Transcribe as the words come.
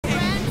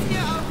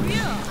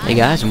Hey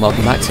guys, and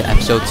welcome back to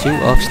episode 2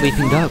 of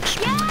Sleeping Dogs.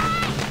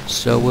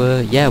 So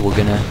yeah, we're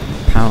gonna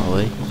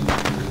apparently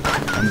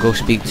go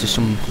speak to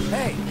some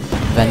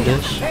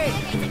vendors.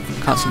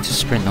 Can't seem to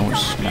sprint though, which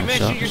kind of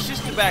sucks. Your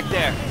sister back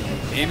there,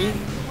 Amy?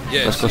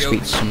 Yeah, let's go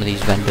speak to some of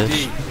these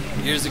vendors.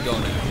 Years ago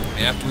now.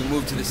 And after we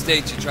moved to the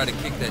States, you tried to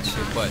kick that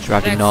shit, but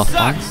Driving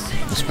northbound.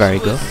 That's very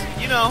good.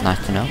 You know,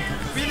 nice to know.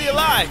 Really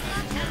alive.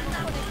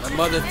 My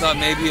mother thought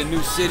maybe a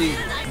new city,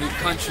 new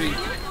country.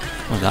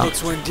 What's that?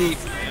 Roots went deep.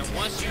 And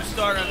once you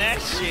start on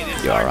that shit,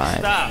 it's You're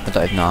alright. I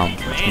don't even know how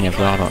much money I've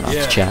got. I don't know how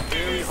to check.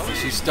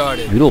 She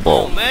started. Noodle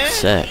bowl.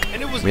 Sick.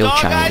 Real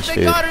Chinese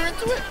food.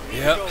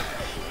 Yep.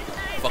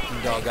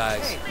 Fucking dog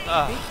eyes.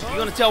 You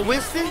gonna tell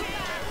Winston?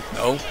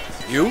 No.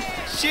 You?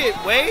 Shit,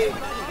 Wade.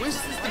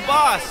 Winston's the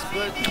boss,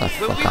 but Oh, when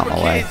fuck we out were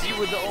my way. kids, you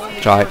were the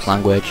only Try person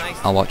language. who was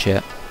nice. I'll watch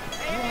it.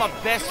 You were my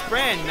best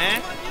friend,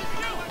 man.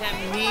 That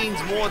means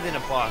more than a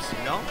boss,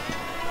 you know?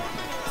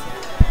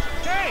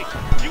 Hey,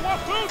 you want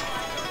food?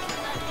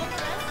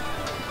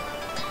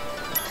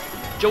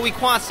 Joey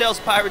Kwan sells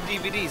pirate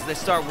DVDs. Let's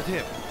start with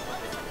him.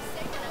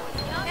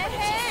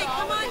 Hey,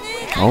 come on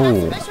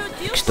in.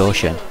 Oh,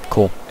 extortion.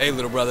 Cool. Hey,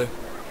 little brother.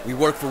 We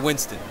work for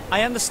Winston.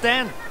 I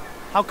understand.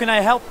 How can I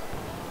help?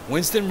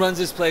 Winston runs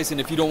this place, and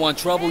if you don't want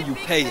trouble, you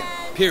pay him.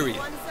 Period.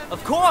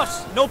 Of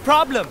course, no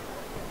problem.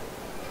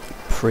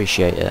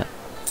 Appreciate it.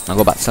 I'll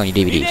go back to selling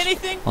you Need DVDs.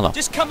 anything? Hold on.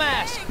 Just come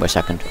ask. Wait a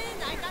second.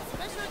 I got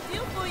a special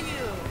deal for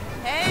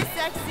you. Hey,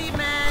 sexy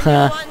man, you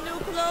want new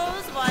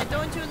clothes? Why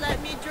don't you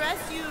let me dress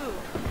you?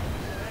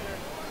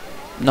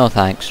 No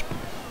thanks.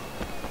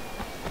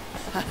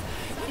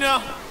 You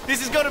know,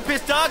 this is gonna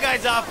piss Dog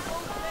Eyes off.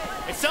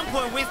 At some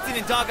point, Winston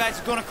and Dog Eyes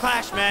are gonna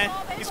clash, man.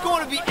 It's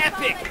going to be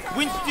epic.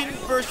 Winston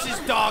versus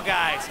Dog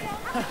Eyes.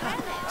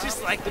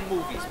 Just like the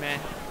movies, man.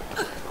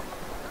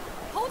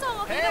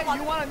 Hey,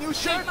 you want a new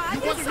shirt? You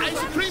want some ice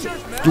cream?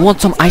 You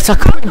want some ice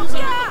cream?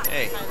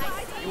 Hey,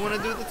 you wanna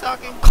do the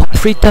talking?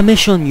 Complete the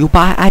mission. You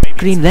buy ice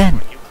cream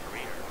then.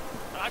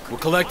 We're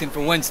collecting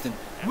for Winston.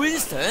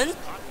 Winston?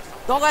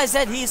 Dog Eye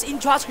said he is in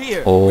charge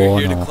here. Oh We're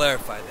here to no.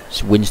 clarify that.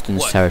 It's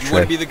Winston's What, you want to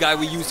territory. be the guy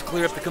we use to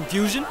clear up the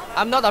confusion?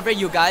 I'm not afraid,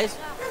 you guys.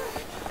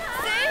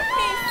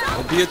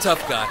 Don't be a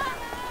tough guy.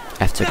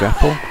 F to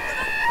grapple.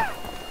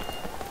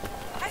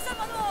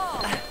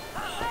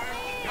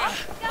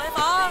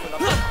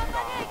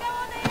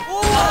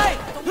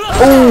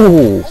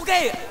 Oh!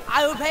 Okay,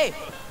 I will pay.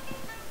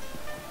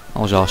 That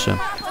was awesome.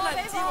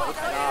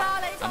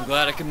 I'm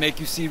glad I can make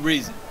you see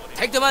reason.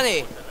 Take the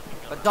money.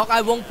 But Dog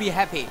Eye won't be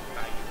happy.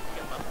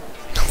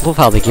 I love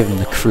how they give them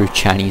the crude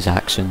Chinese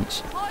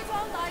accents.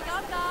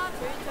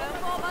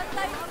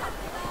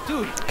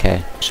 Dude.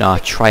 Okay, so our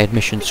triad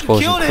mission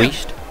scores killed him.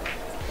 increased.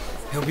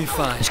 He'll be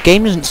fine. This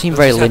game doesn't seem He'll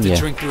very just have to linear,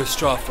 drink through a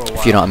straw for a while.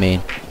 if you know what I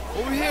mean.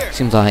 Over here.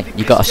 Seems like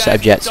you got a set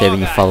objective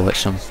and you follow it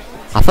some.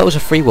 I thought it was a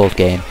free world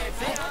game.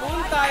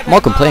 I'm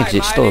not complaining because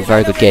it's still a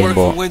very good game, Work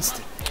for but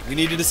Winston. We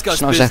need to discuss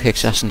it's not business.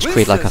 exactly Assassin's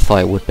Creed like I thought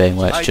it would be,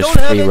 where it's I just don't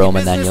have free any roam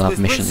and then business you'll have with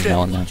missions Winston.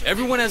 now and then.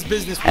 Everyone has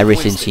business with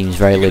Everything Winston. seems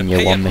very You're gonna linear,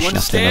 pay one him, mission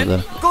after understand?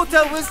 another. Go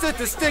tell Winston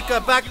to stick a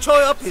bak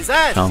choy up his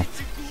ass. No.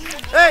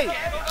 Hey,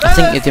 I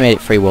think if they made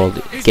it free world,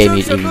 the game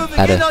would troops are even moving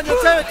better. in on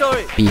your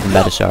territory. Be even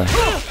better, sorry.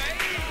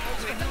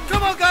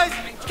 Come on, guys,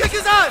 kick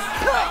his ass.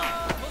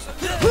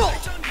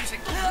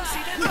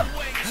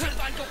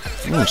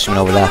 Ooh,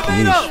 someone over there I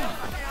can use.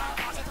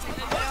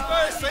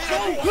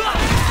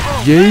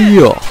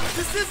 Yeah!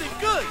 This isn't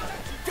good.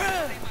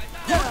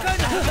 What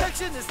kind of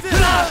protection is this?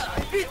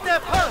 Beat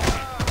that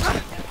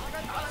punk.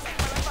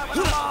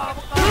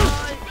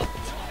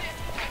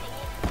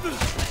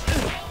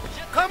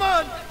 Come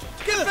on,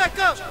 get back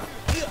up.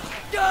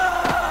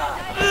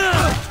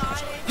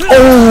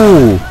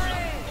 Oh!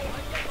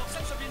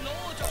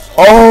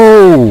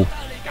 Oh!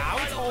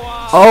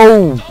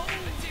 Oh!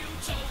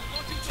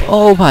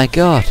 Oh my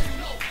god.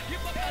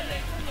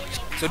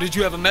 So did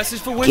you have a message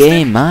for Winston?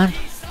 Game, man.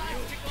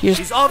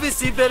 He's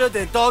obviously better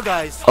than Dog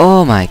Eyes.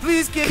 Oh my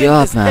Please give him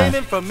god, his man.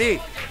 payment from me.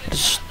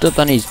 Stood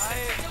on his...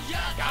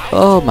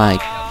 Oh my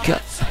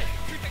god.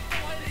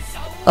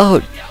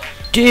 Oh,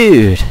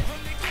 dude.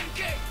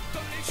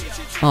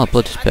 Oh,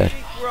 blood spurred.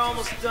 We're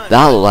almost done.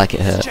 That looked like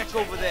it hurt. Check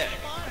over there.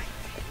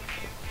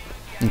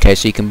 Okay,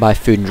 so you can buy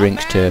food and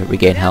drinks to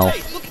regain health.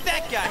 Hey, look at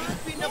that guy. He's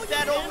beating up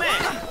that old man.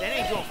 That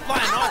ain't gonna fly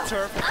on our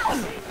turf.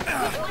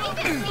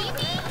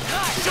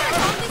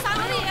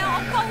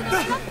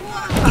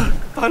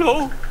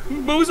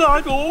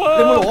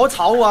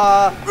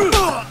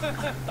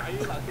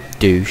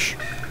 Douche.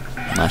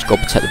 Let's go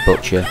protect the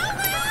butcher.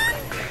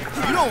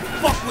 You don't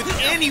fuck with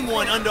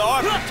anyone under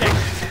our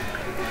protection.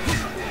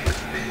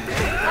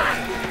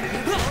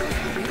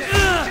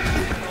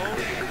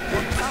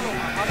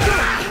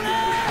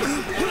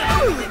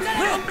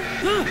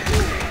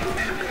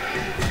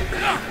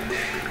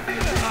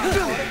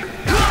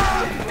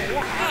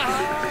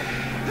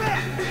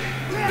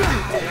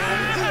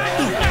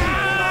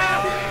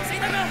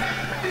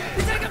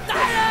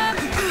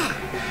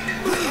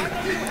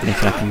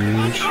 Anything I can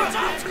use?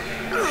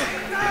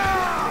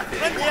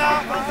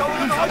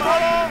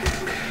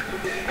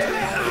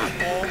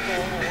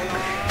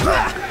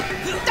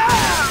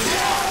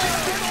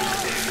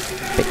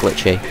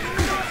 glitchy.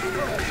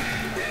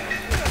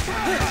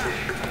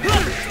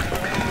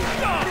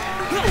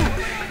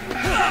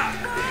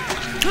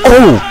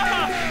 Oh!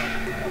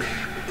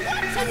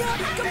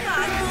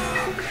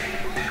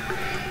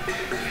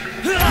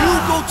 You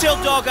go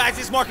tell Dog Eyes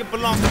this market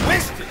belongs to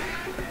Winston.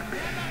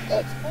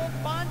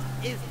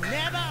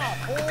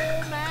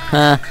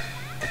 Huh.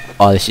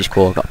 Oh, this is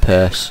cool. I've got a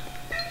purse.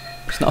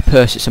 It's not a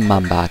purse, it's a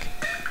man bag.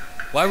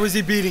 Why was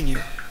he beating you?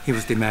 He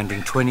was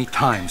demanding 20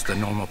 times the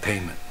normal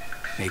payment.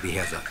 Maybe he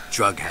has a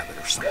drug habit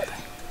or something.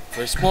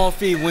 For a small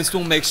fee,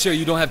 Winston will make sure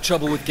you don't have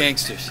trouble with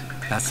gangsters.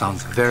 That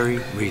sounds very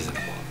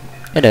reasonable.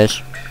 It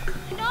is.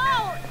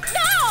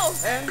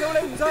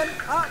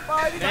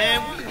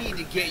 Man, we need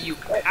to get you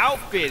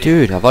outfitted.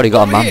 Dude, I've already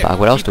got a man Here, bag.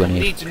 What else do I people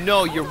need? need to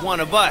know you're one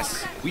of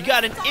us. We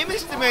got an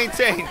image to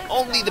maintain.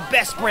 Only the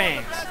best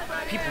brands.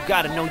 People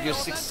gotta know you're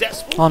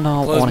successful. Oh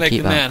no, I Clothes want to make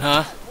keep the that.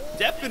 man, huh?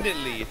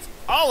 Definitely. It's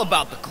all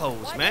about the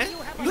clothes, man.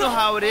 You know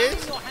how it is.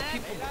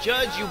 People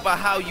judge you by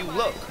how you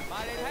look.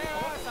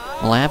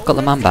 Well, I have got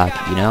the man bag,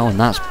 you know, and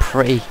that's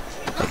pretty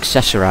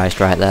accessorized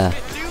right there.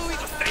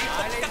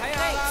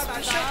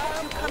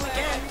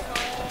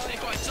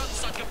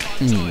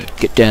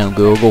 Get down,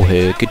 girl, go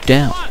ahead, get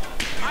down.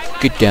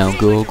 Get down,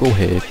 girl, go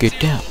ahead, get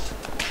down.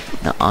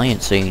 Now, I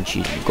ain't saying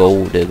she's a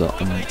gold digger.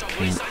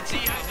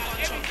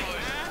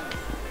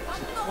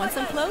 Want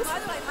some clothes?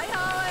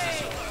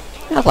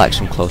 I'd like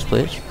some clothes,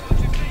 please.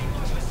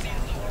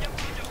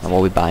 And what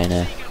are we buying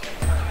here?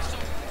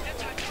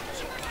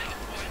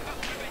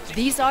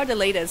 These are the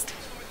latest.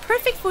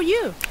 Perfect for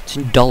you. It's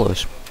in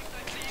dollars.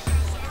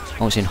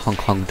 Oh, it's in Hong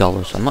Kong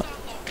dollars.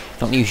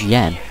 Don't use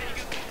yen.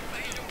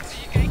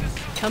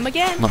 Come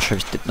again. I'm not sure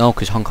if it's... No,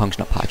 because Hong Kong's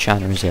not part of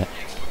China, is it?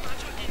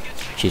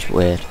 Which is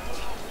weird.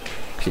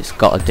 Because it's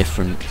got a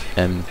different...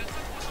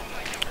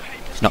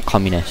 it's not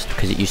communist,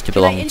 because it used to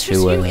Can I belong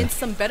interest to you in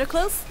some better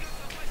clothes?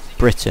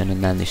 Britain,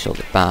 and then they sold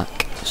it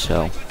back.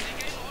 So,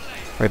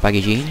 very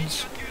baggy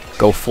jeans.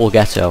 Go full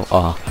ghetto.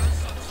 Oh,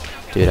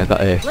 dude, I got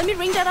a Let me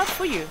ring that up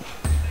for you.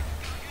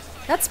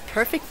 That's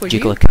perfect for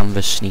jiggler you.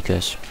 canvas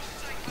sneakers.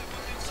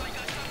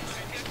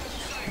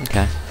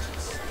 Okay.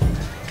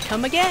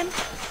 Come again.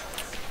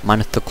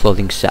 Minus the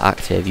clothing set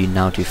active, you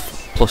now do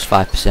plus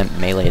 5%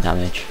 melee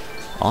damage.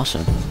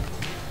 Awesome.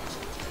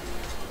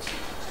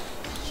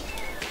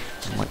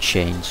 And what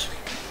chains?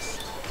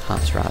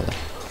 Hats rather.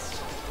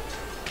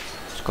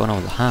 What's going on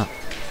with the hat?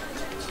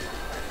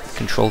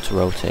 Control to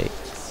rotate.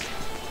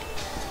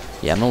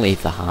 Yeah, I'm gonna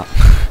leave the hat.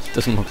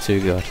 Doesn't look too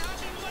good.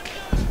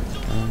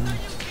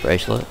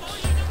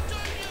 Bracelets.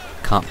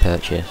 Can't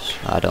purchase.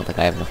 I don't think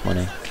I have enough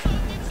money.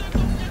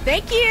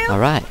 Thank you.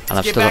 Alright, and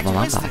I've get still got back my to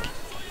man Winston. bag.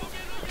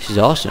 This is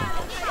awesome.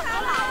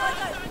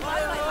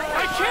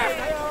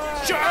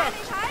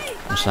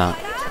 What's that?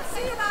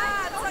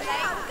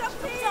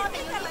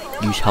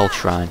 Use Health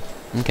Shrine.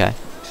 Okay.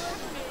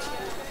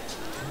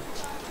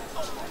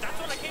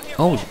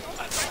 Oh.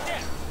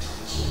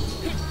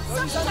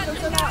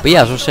 But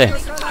yeah, as I was saying,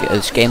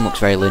 this game looks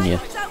very linear.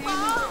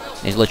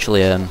 It's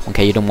literally,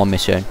 okay, you've done one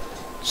mission.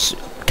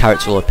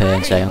 Character will appear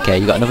and say, okay,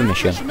 you got another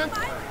mission.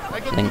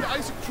 And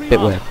then, bit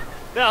weird.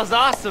 That was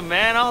awesome,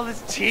 man. All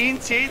this teen.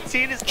 It's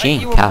like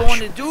Gene, you were cash. born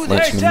to do Learn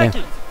this.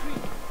 something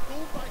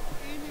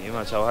new. You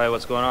want to tell Hey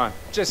what's going on?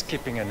 Just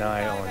keeping an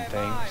eye on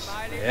things.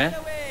 Yeah?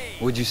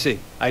 What'd you see?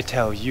 I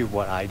tell you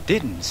what I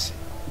didn't see.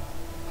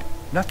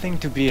 Nothing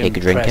to be Take a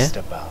drink, impressed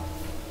eh? about.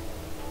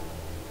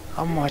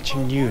 I'm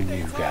watching you,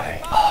 new guy.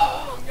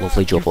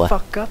 Lovely You jubbler.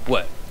 fuck up.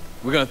 What?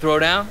 We're gonna throw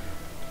down?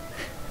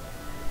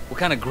 What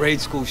kind of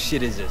grade school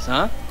shit is this,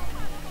 huh?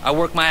 I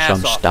work my ass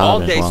Some off style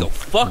all as day, well. so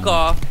fuck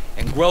off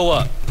and grow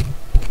up.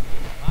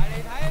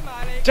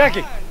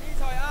 Jackie,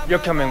 you're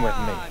coming with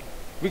me.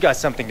 We got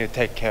something to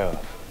take care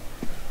of.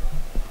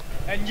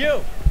 And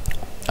you.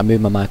 I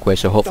moved my mic away,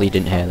 so hopefully you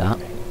didn't hear that.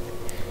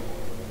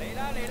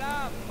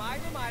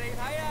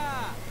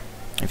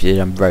 If you did,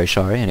 I'm very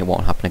sorry, and it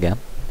won't happen again.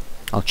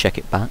 I'll check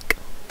it back.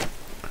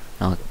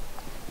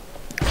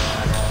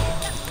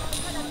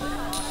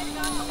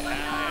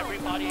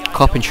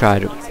 Cop and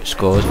Tried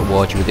scores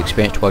award you with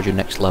experience towards your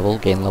next level,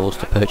 gain levels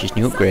to purchase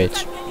new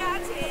upgrades.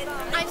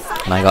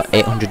 And I got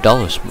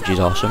 $800, which is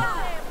awesome.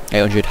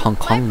 800 Hong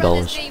Kong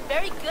dollars.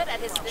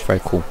 It's very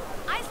cool.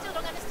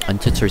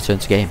 Enter to return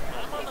to game.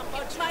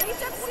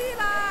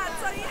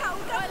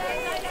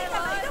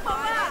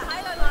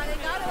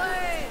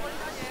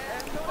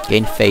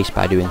 Gain face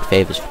by doing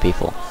favors for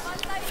people.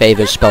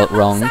 Favors spelled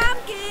wrong.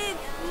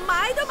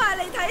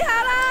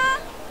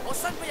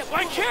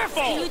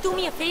 Can you do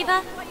me a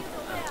favor?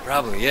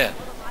 Probably, yeah.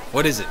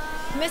 What is it?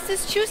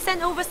 Mrs. Chu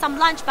sent over some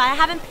lunch, but I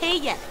haven't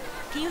paid yet.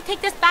 Can you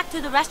take this back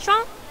to the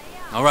restaurant?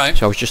 Alright.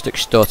 So I was just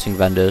extorting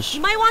vendors,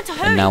 You might want to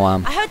hurry. and now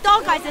I'm I heard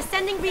dog guys are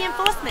sending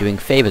reinforcements. doing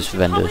favors for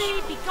vendors.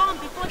 Probably be gone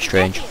before they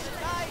Strange. get here.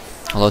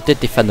 Although I did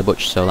defend the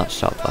butcher, so that's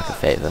sort of like a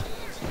favour.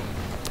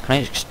 Can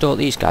I extort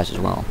these guys as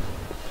well?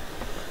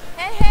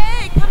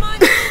 Hey, come on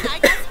in. I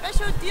got a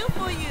special deal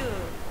for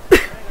you.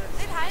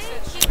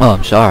 Oh,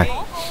 I'm sorry.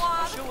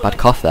 Bad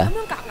cough there.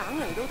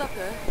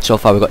 So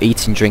far we've got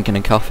eating, drinking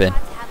and coughing.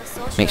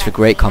 Makes for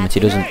great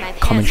commentary, doesn't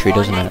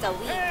it?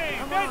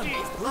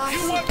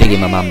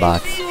 Digging my man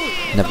bag.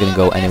 Never gonna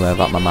go anywhere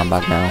without my man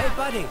bag now.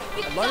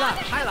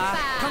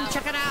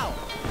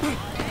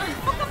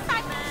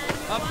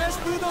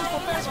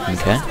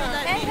 Okay.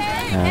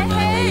 And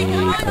now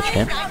we touch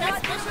him.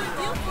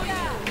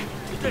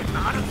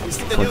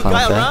 Click on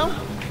there.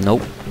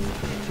 Nope.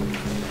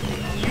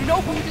 You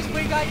know who this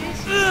big guy is?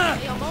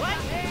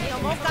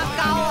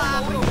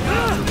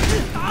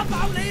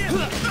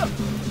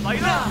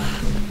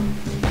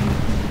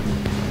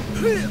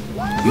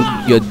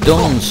 You're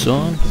done,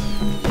 son.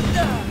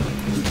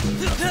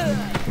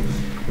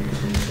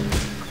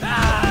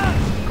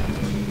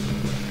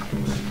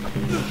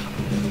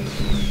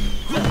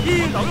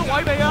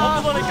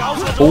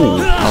 Oh,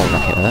 I'll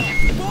knock it there.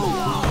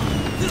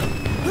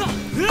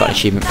 Got an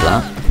achievement for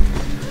that.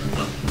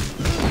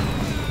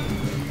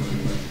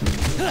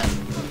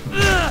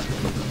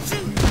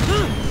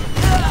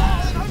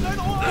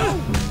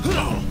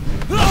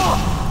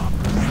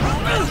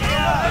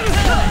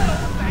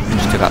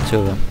 Just took out 2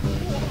 of them.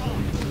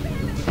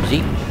 Is he?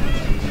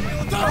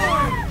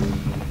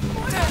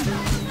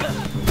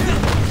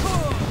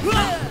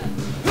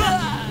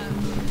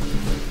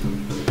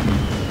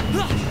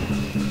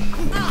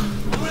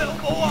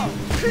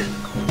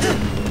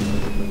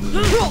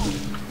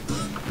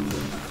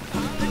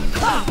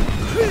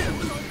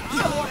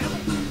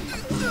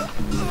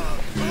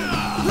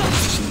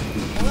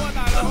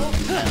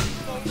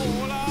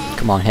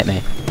 Come on, hit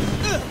me.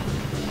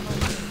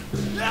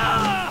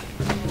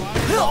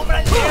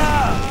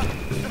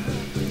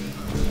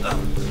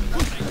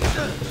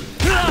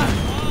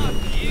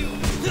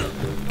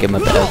 Give him a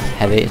bit of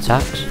heavy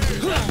attacks.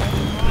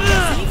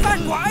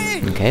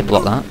 Okay,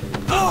 block that.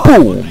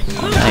 Boom!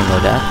 Oh, that ain't no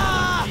death.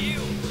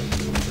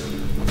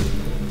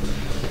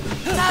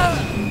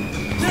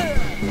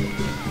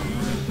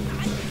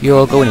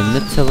 You're going in the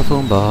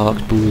telephone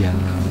box. Booyah,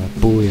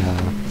 booyah.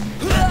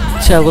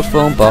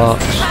 Telephone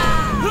box.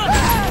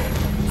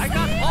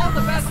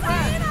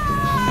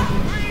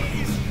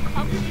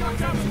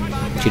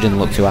 She didn't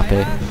look too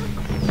happy.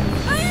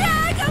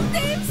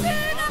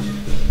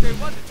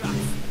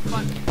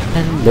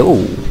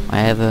 Hello, I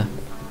have a...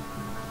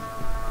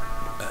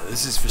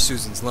 this is for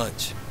Susan's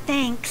lunch.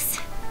 Thanks.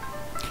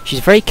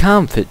 She's very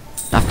calm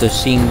after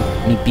seeing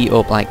me beat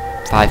up like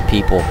 5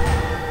 people.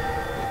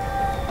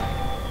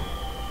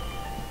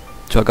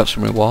 So I got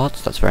some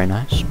rewards, that's very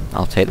nice.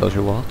 I'll take those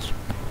rewards.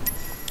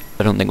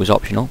 I don't think it was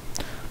optional,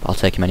 but I'll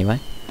take them anyway.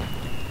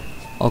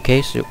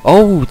 Okay, so...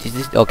 Oh!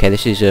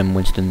 This is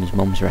Winston's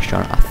mum's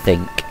restaurant, I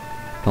think.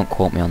 Don't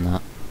quote me on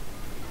that.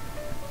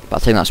 But I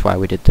think that's why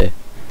we did the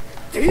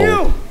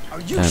whole Are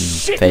you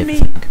shitting me?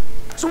 thing.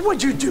 So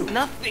what'd you do?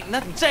 Nothing.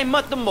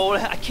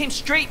 I came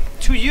straight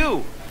to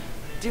you.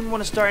 Didn't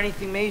want to start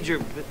anything major,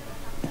 but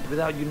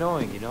without you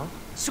knowing, you know?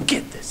 So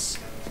get this.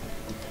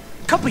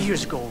 A couple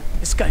years ago,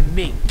 this guy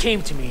Ming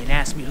came to me and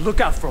asked me to look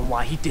out for him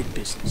while he did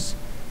business.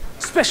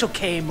 Special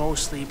K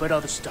mostly, but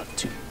other stuff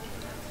too.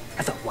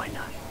 I thought, why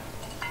not?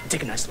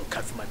 Take a nice little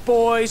cut for my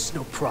boys,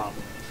 no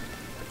problem.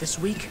 But this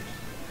week,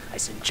 I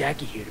sent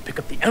Jackie here to pick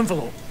up the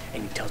envelope,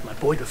 and he tells my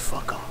boy to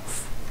fuck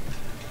off.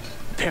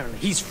 Apparently,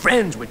 he's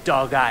friends with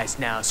Dog Eyes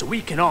now, so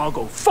we can all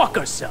go fuck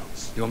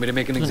ourselves. You want me to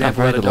make an Doesn't have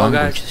example very out of good Dog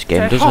language, Eyes? this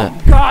game, does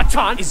it?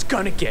 Garton is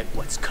gonna get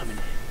what's coming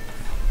in.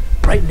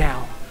 Right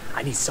now,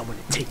 I need someone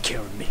to take care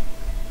of me.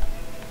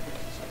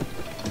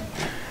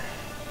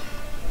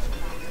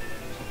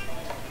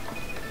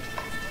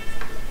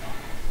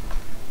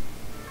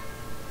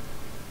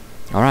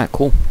 Alright,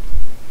 cool.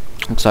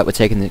 Looks like we're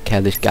taking care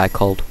of this guy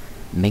called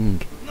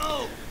Ming.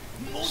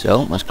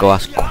 So, let's go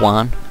ask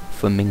Quan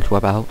for Ming's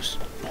whereabouts.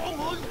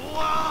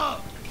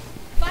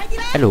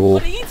 Hello.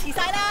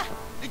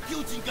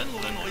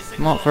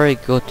 Not very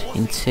good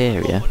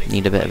interior.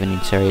 Need a bit of an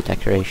interior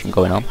decoration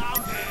going on.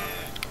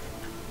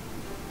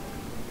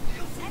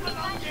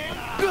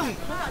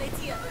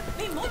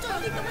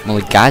 Well,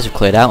 the guys have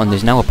cleared out and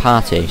there's now a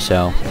party,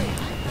 so I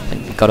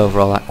think we got over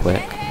all that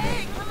quick.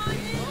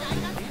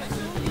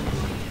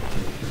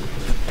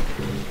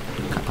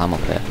 Can't climb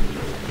up here.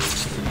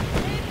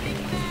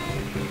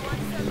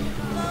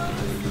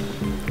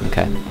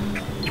 Okay.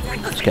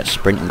 Let's get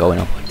sprinting going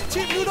on.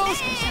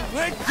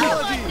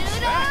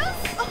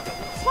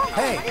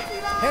 Hey, hey,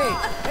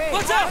 hey!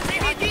 What's up?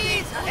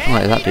 Oh,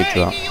 let that dude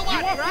drop.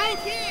 Right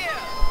here.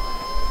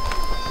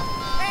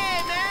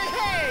 Hey, man,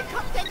 hey,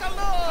 come take a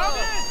look. Come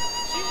in.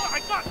 See what I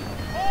got.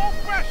 All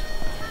fresh.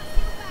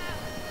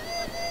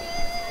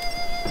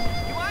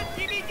 You want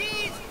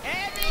DVDs?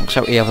 Looks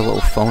like we have a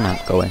little phone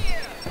app going.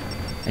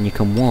 And you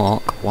can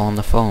walk while on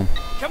the phone.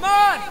 Come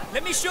on,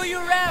 let me show you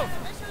around.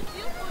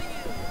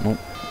 Nope.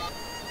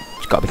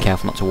 Just gotta be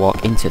careful not to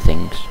walk into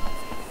things.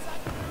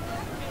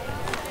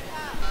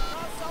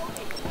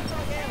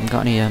 You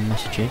got any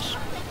messages?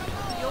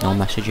 No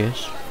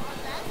messages.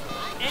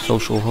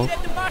 Social hub.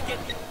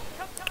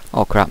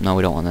 Oh crap, no,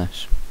 we don't want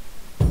this.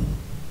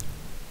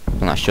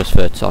 And that's just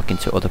for talking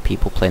to other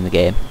people playing the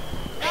game.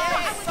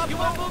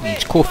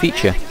 It's a cool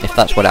feature, if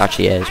that's what it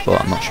actually is,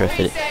 but I'm not sure if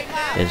it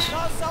is.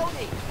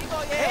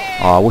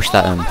 Oh, I wish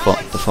that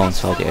the phone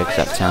told you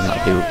exact time.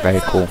 That'd be very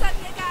cool.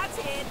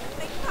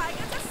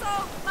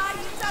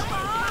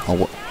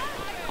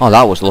 Oh,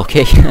 that was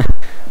lucky.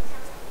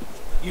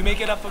 You make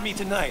it up for me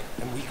tonight,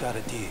 and we got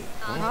a deal.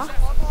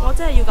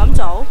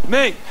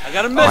 Mate, I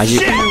got a Why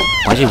message.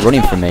 is he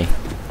running from me?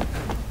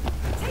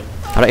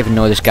 I don't even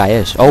know who this guy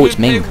is. Oh, it's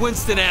Ming.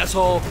 Winston,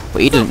 asshole.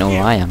 But he doesn't know who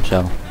I am,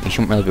 so he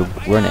shouldn't really be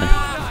running.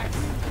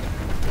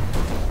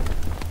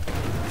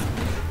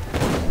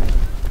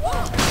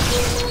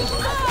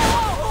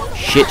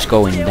 Shit's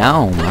going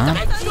down, man.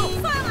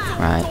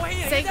 Right.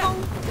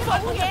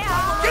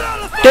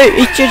 Dude,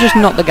 he just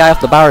knocked the guy off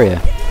the barrier.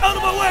 Out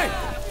of my way!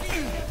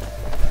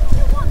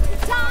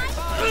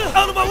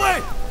 Out of my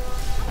way!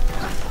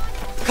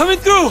 Coming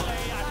through.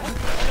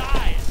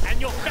 And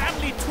your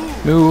family too.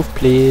 Move,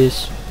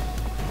 please.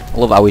 I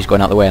love how he's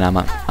going out the way and I'm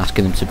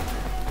asking him to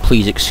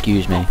please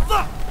excuse me.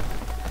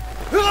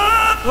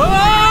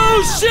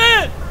 Oh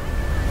shit!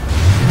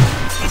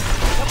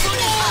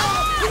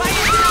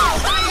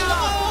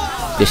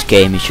 This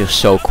game is just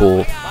so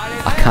cool.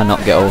 I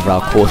cannot get over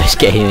how cool this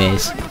game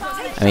is.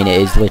 I mean,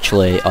 it is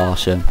literally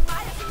awesome.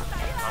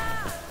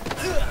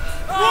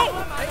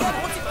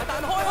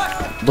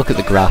 Look at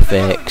the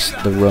graphics,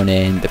 the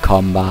running, the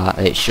combat,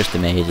 it's just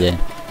amazing.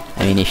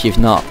 I mean, if you've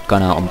not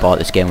gone out and bought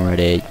this game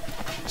already,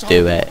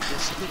 do it.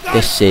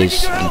 This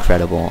is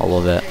incredible, I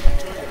love it.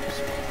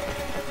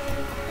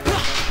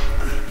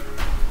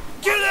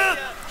 Get him!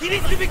 He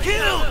needs to be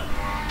killed!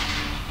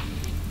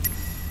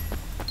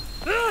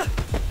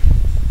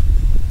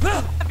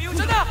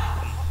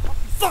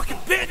 Fucking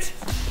bitch!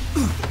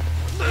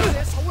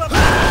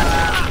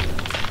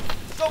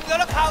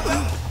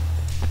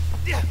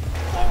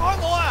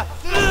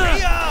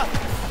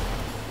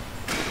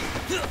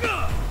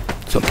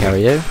 Took care of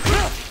you.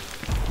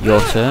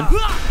 Your turn.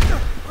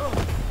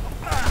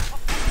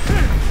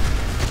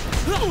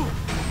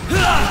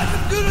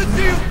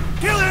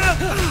 Kill him!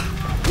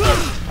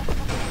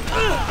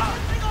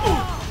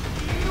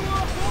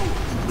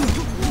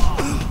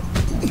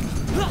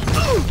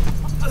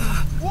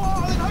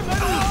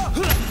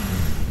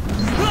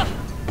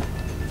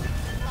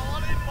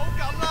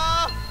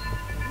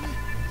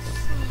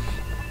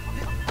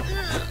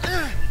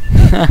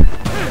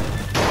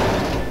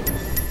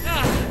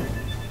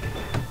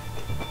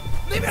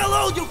 Leave me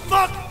alone, you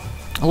fuck!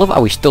 I love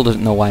how he still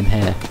doesn't know why I'm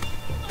here.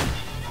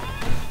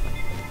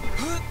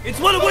 It's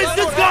one of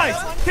Winston's guys!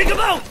 Take him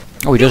out!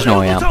 Oh, he does know who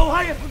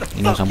I am.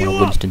 He knows I'm one of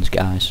Winston's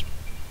guys.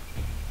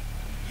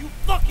 You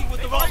fucking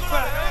with the wrong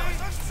crowd!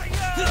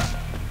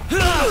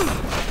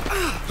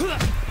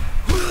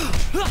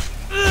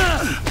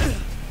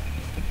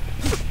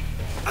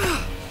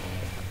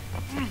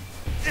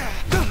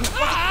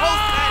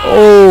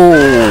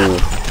 Oh!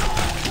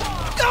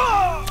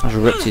 I just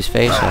ripped his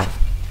face off.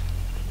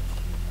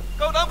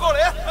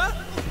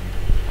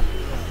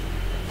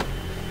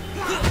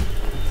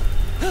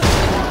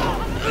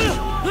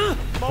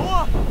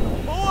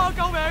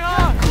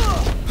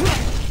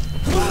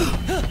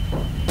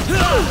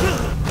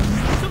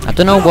 I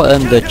don't know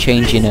what the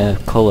changing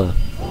colour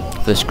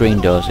for the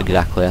screen does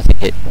exactly. I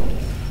think it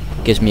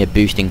gives me a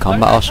boost in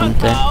combat or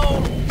something.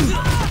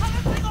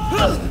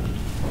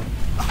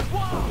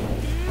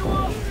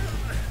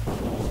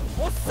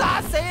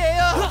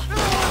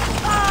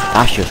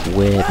 That's just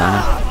weird,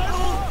 man.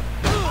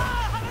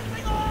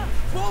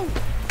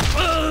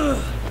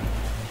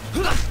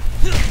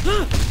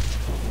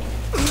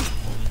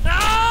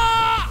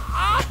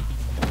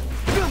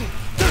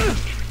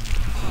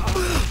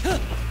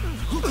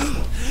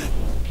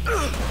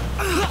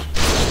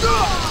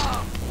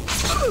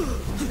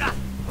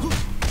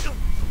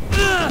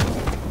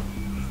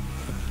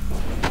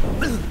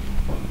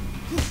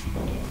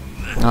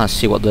 Now let's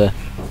see what the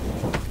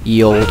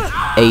old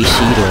AC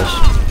does.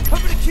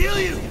 I'm gonna kill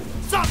you!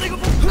 Stop making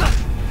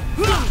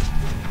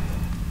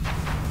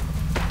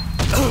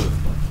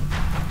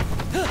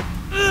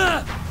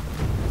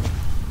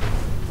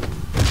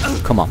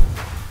Come on.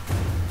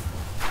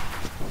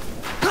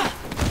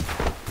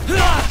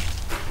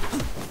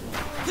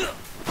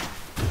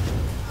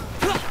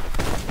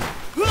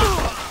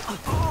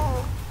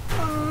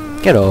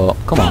 Get up,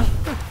 come on.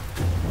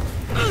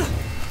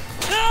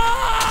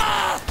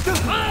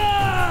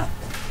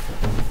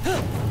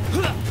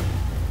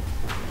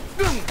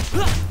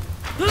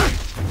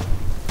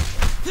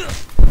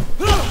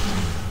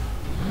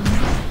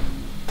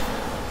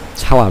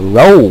 That's how I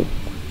roll.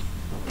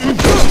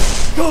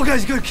 Dog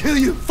Guy's gonna kill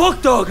you!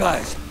 Fuck Dog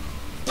Eyes.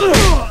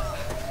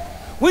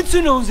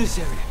 Winston owns this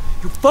area.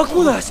 You fuck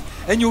with us,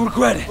 and you'll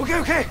regret it. Okay,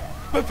 okay,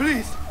 but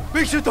please,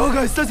 make sure Dog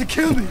Eyes doesn't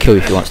kill me! Kill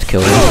you if he wants to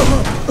kill you.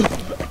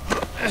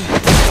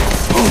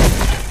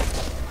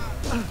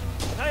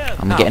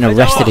 I'm getting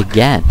arrested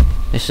again.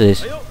 This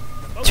is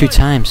 2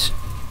 times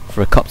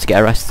for a cop to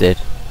get arrested.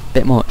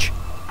 Bit much.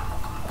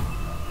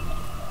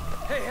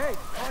 Hey, hey,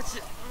 watch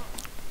it.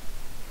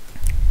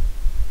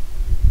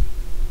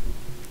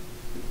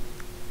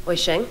 Wei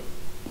Sheng,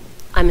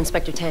 I'm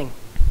Inspector Tang.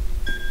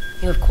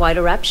 You have quite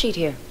a rap sheet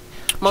here.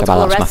 That's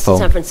Multiple my arrests phone. in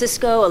San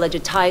Francisco,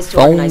 alleged ties to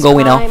Phone organized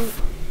going crime.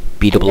 off.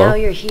 And now B-double-O.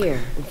 you're here,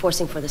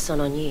 enforcing for the Sun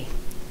on Yi.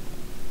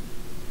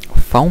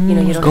 Phone's You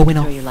know, you don't going have to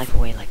off. throw your life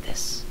away like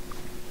this.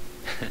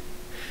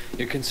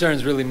 Your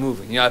concern's really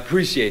moving. You know, I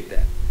appreciate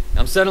that.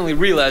 I'm suddenly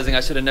realizing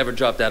I should have never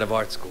dropped out of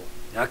art school.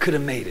 I could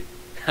have made it.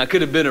 I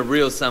could have been a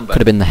real somebody.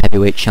 Could have been the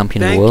heavyweight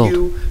champion of the world. Thank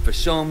you for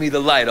showing me the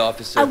light,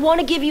 officer. I want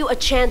to give you a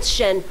chance,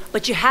 Shen,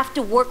 but you have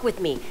to work with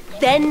me.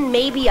 Then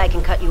maybe I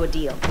can cut you a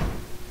deal.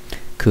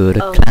 Could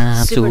have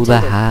climbed to the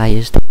Superintendent,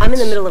 highest. I'm in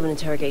the middle of an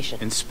interrogation.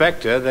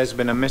 Inspector, there's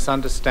been a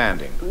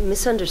misunderstanding.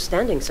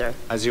 Misunderstanding, sir.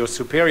 As your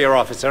superior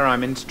officer,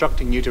 I'm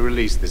instructing you to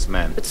release this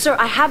man. But, sir,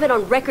 I have it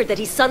on record that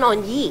he's Sun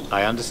on Yi.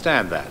 I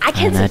understand that. I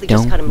can't And I simply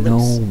just cut him don't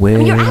loose. know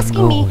where You're I'm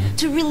asking me going.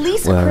 to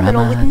release a Where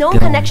criminal am with I no going?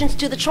 connections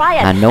to the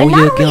triad. I know and you're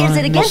not only is it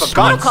gonna against For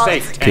God's protocol,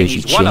 sake, Tang, Because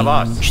you he's one of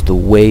us. changed the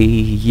way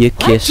you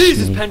kiss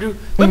Jesus, me. Pendrew.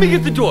 Let me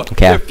get the door. Okay,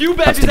 There are a few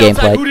that's badges the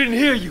outside gameplay. who didn't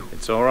hear you.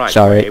 It's all right.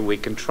 Sorry. Ray, we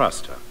can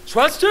trust her.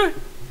 Trust her?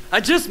 I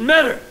just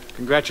met her.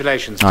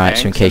 Congratulations, Alright,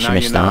 Tang. so in case now you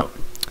missed know.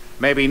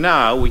 Maybe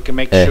now we can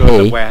make Hey, sure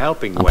that we're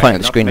helping I'm Wei, pointing at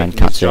the not screen and making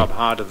can't his see. job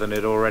harder than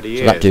it already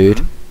So is. that dude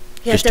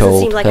Yeah, just it doesn't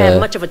told seem like her I have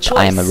much of a that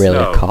I am a choice. really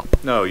No, cop.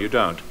 no, you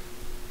don't.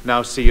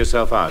 Now see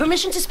yourself out.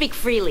 Permission to speak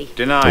freely.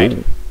 Denied.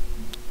 Ooh.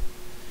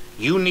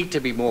 You need to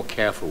be more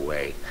careful,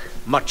 Wei.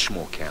 Much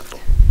more careful.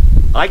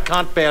 I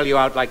can't bail you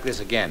out like this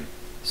again.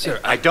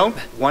 Sir, I don't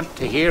want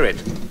to hear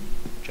it.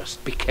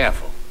 Just be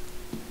careful.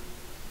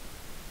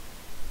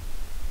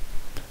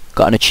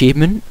 Got an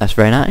achievement. That's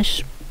very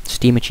nice.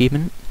 Steam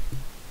achievement.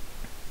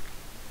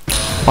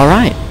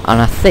 Alright,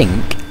 and I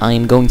think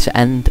I'm going to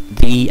end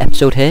the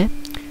episode here.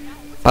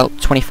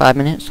 About 25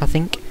 minutes, I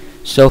think.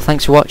 So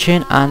thanks for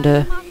watching, and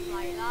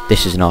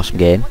this is an awesome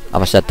game.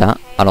 Have I said that?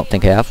 I don't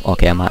think I have.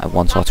 Okay, I might have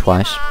once or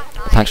twice.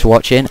 But thanks for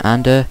watching,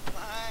 and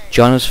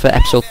join us for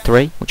episode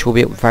 3, which will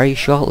be up very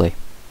shortly.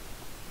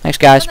 Thanks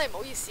guys.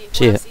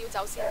 See ya.